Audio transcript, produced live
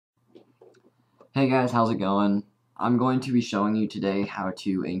Hey guys, how's it going? I'm going to be showing you today how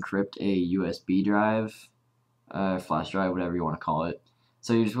to encrypt a USB drive, flash drive, whatever you want to call it.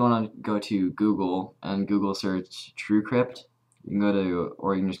 So you just want to go to Google and Google search TrueCrypt. You can go to,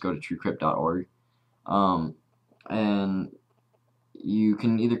 or you can just go to TrueCrypt.org. Um, and you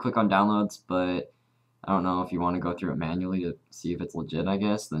can either click on downloads, but I don't know if you want to go through it manually to see if it's legit, I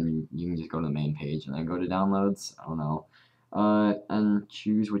guess. Then you can just go to the main page and then go to downloads. I don't know. And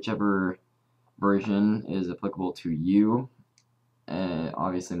choose whichever version is applicable to you.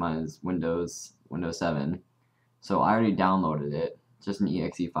 Obviously mine is Windows 7. So I already downloaded it, just an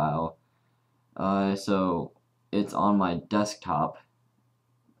exe file. So it's on my desktop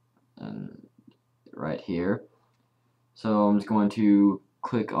and right here. So I'm just going to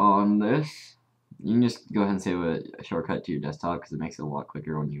click on this. You can just go ahead and save a shortcut to your desktop because it makes it a lot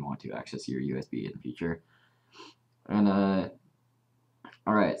quicker when you want to access your USB in the future. And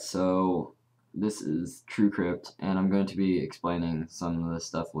alright, so this is TrueCrypt, and I'm going to be explaining some of this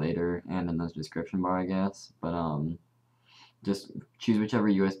stuff later and in the description bar, I guess. But just choose whichever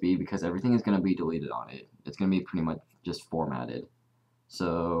USB because everything is going to be deleted on it. It's going to be pretty much just formatted.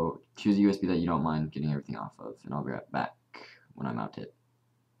 So choose a USB that you don't mind getting everything off of, and I'll be right back when I mount it.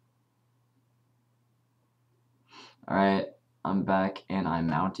 Alright, I'm back and I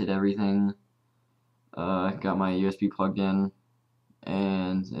mounted everything. Got my USB plugged in,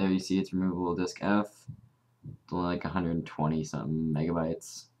 and there you see it's removable disk F. It's only like 120 something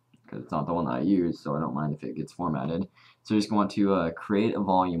megabytes because it's not the one that I use, so I don't mind if it gets formatted. So you're just going to create a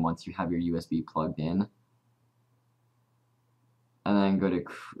volume once you have your USB plugged in, and then go to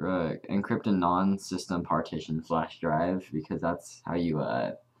encrypt a non-system partition flash drive because that's how you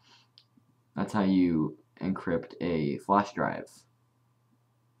encrypt a flash drive.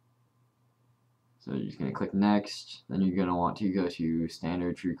 So you're just gonna click next. Then you're gonna want to go to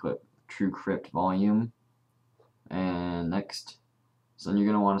standard TrueCrypt volume, and next. So then you're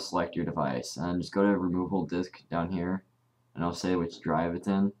going to want to select your device and just go to removable disk down here, and it'll say which drive it's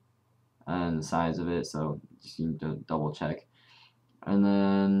in and the size of it, so just need to double check. And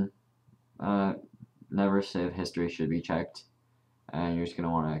then never save history should be checked, and you're just going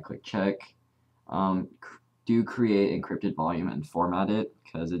to want to click check. Do create encrypted volume and format it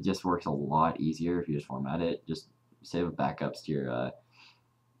because it just works a lot easier if you just format it. Just save backups to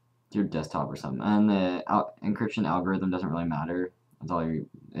your desktop or something. And the encryption algorithm doesn't really matter. That's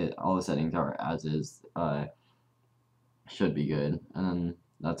all the settings are as is. Should be good, and then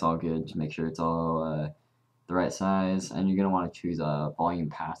that's all good. Just make sure it's all the right size, and you're gonna want to choose a volume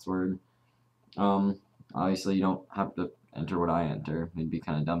password. Obviously you don't have to enter what I enter. It'd be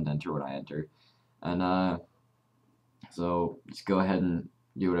kind of dumb to enter what I enter, and so just go ahead and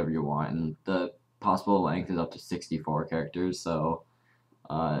do whatever you want. And the possible length is up to 64 characters. So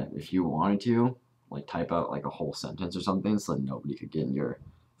if you wanted to, like type out like a whole sentence or something so that nobody could get in your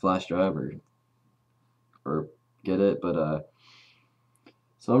flash drive or get it. But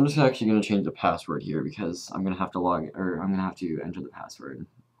so I'm just actually gonna change the password here because I'm gonna have to enter the password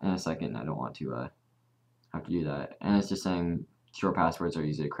in a second. I don't want to have to do that, and it's just saying short passwords are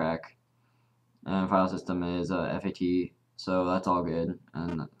easy to crack. And file system is FAT, so that's all good,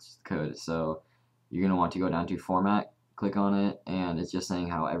 and that's code. So you're gonna want to go down to format, click on it, and it's just saying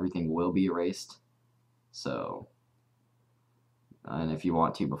how everything will be erased. So, and if you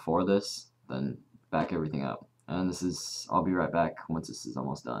want to before this, then back everything up. And I'll be right back once this is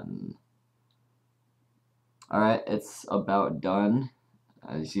almost done. Alright, it's about done.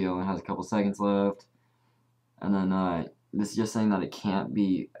 As you see, it only has a couple seconds left. And then this is just saying that it can't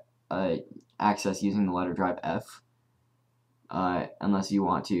be accessed using the letter drive F unless you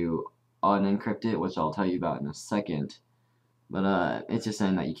want to unencrypt it, which I'll tell you about in a second. But it's just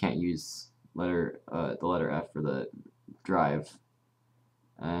saying that you can't use the letter F for the drive.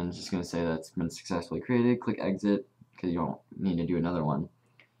 And it's just going to say that's been successfully created. Click exit because you don't need to do another one.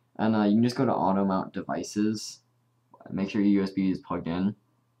 And you can just go to auto mount devices. Make sure your USB is plugged in.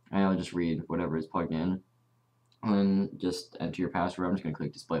 And I'll just read whatever is plugged in. And then just enter your password. I'm just going to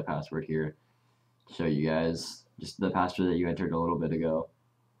click display password here to show you guys just the password that you entered a little bit ago.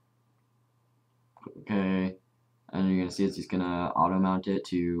 Okay. And you're going to see it's just going to auto mount it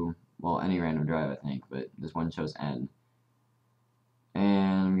to, well, any random drive, I think. But this one shows N.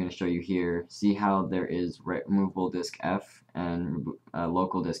 And I'm going to show you here. See how there is removable disk F and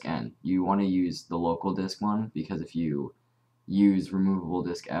local disk N. You want to use the local disk one because if you use removable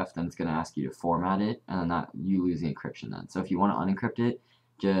disk F, then it's going to ask you to format it, and then you lose the encryption then. So if you want to unencrypt it,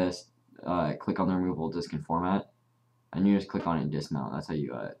 just click on the removable disk and format, and you just click on it and dismount. That's how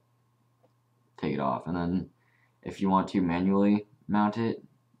you take it off. And then if you want to manually mount it,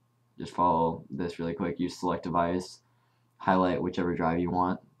 just follow this really quick. You select device, highlight whichever drive you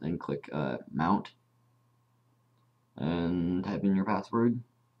want, then click mount, and type in your password.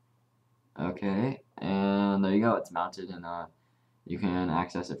 Okay, and there you go. It's mounted, and you can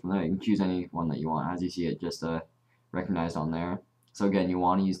access it from there. You can choose any one that you want. As you see, it just recognized on there. So again, you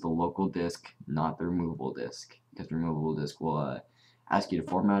want to use the local disk, not the removable disk, because the removable disk will ask you to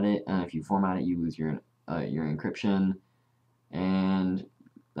format it, and if you format it, you lose your encryption, and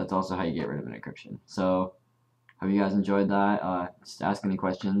that's also how you get rid of an encryption. So, hope you guys enjoyed that. Just ask any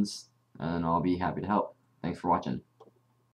questions, and I'll be happy to help. Thanks for watching.